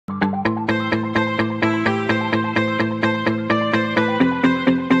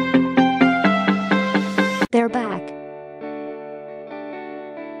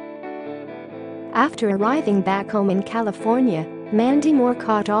After arriving back home in California, Mandy Moore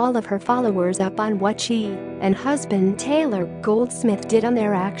caught all of her followers up on what she and husband Taylor Goldsmith did on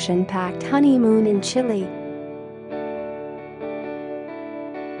their action-packed honeymoon in Chile.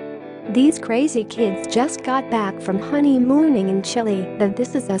 "These crazy kids just got back from honeymooning in Chile," the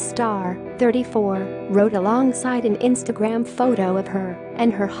This Is a Star, 34, wrote alongside an Instagram photo of her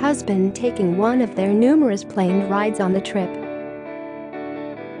and her husband taking one of their numerous plane rides on the trip.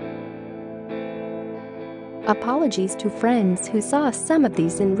 "Apologies to friends who saw some of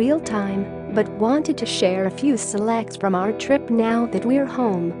these in real time, but wanted to share a few selects from our trip now that we're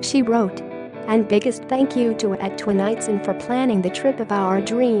home," she wrote. "And biggest thank you to @Twinightson for planning the trip of our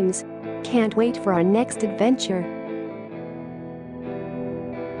dreams. Can't wait for our next adventure."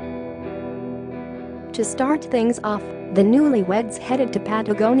 To start things off, the newlyweds headed to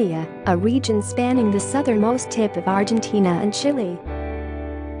Patagonia, a region spanning the southernmost tip of Argentina and Chile.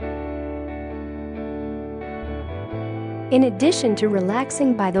 In addition to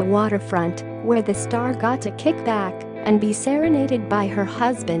relaxing by the waterfront, where the star got to kick back and be serenaded by her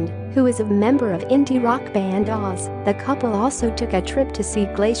husband, who is a member of indie rock band Dawes, the couple also took a trip to see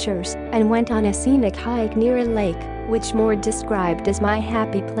glaciers and went on a scenic hike near a lake, which Moore described as "my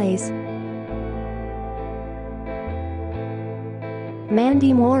happy place."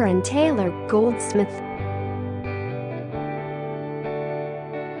 Mandy Moore and Taylor Goldsmith.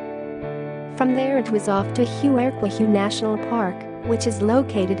 From there it was off to Huerquahu National Park, which is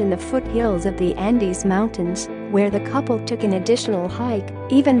located in the foothills of the Andes Mountains, where the couple took an additional hike,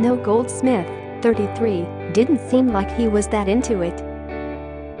 even though Goldsmith, 33, didn't seem like he was that into it.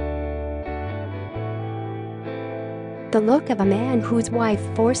 "The look of a man whose wife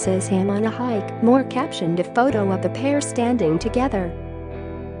forces him on a hike," Moore captioned a photo of the pair standing together.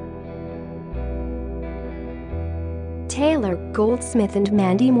 Taylor Goldsmith and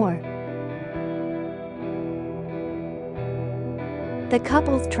Mandy Moore. The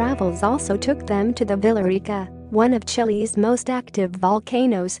couple's travels also took them to the Villarrica, one of Chile's most active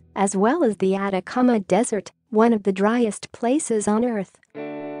volcanoes, as well as the Atacama Desert, one of the driest places on Earth.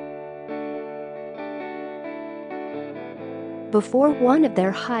 Before one of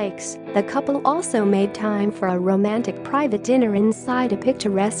their hikes, the couple also made time for a romantic private dinner inside a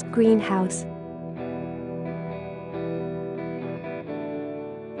picturesque greenhouse.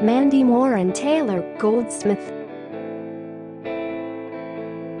 Mandy Moore and Taylor Goldsmith.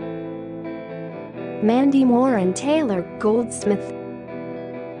 Mandy Moore and Taylor Goldsmith.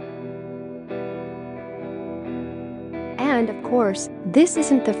 And of course, this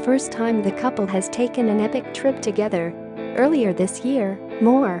isn't the first time the couple has taken an epic trip together. Earlier this year,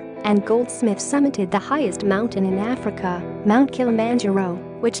 Moore and Goldsmith summited the highest mountain in Africa, Mount Kilimanjaro,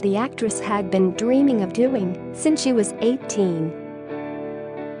 which the actress had been dreaming of doing since she was 18.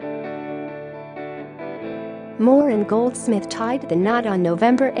 Moore and Goldsmith tied the knot on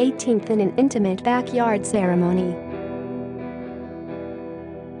November 18 in an intimate backyard ceremony.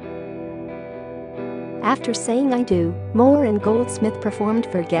 After saying "I do," Moore and Goldsmith performed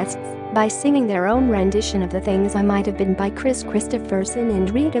for guests by singing their own rendition of "The Things I Might Have Been" by Chris Christopherson and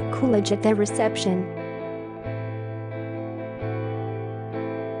Rita Coolidge at their reception.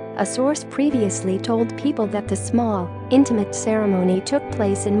 A source previously told People that the small, intimate ceremony took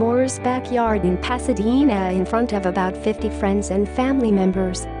place in Moore's backyard in Pasadena in front of about 50 friends and family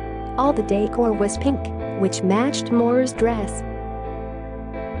members. All the decor was pink, which matched Moore's dress.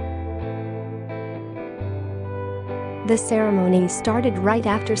 The ceremony started right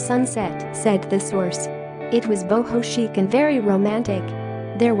after sunset, said the source. It was boho chic and very romantic.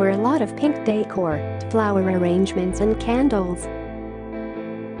 There were a lot of pink decor, flower arrangements and candles.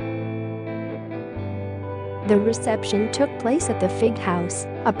 The reception took place at the Fig House,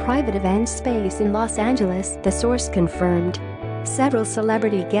 a private event space in Los Angeles, the source confirmed. Several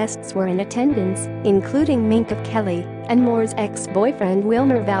celebrity guests were in attendance, including Minka Kelly and Moore's ex-boyfriend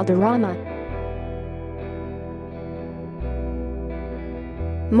Wilmer Valderrama.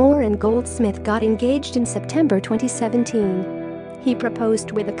 Moore and Goldsmith got engaged in September 2017. He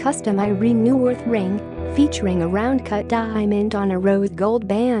proposed with a custom Irene Neuwirth ring, featuring a round-cut diamond on a rose gold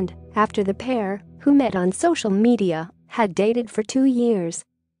band, after the pair, who met on social media, had dated for 2 years.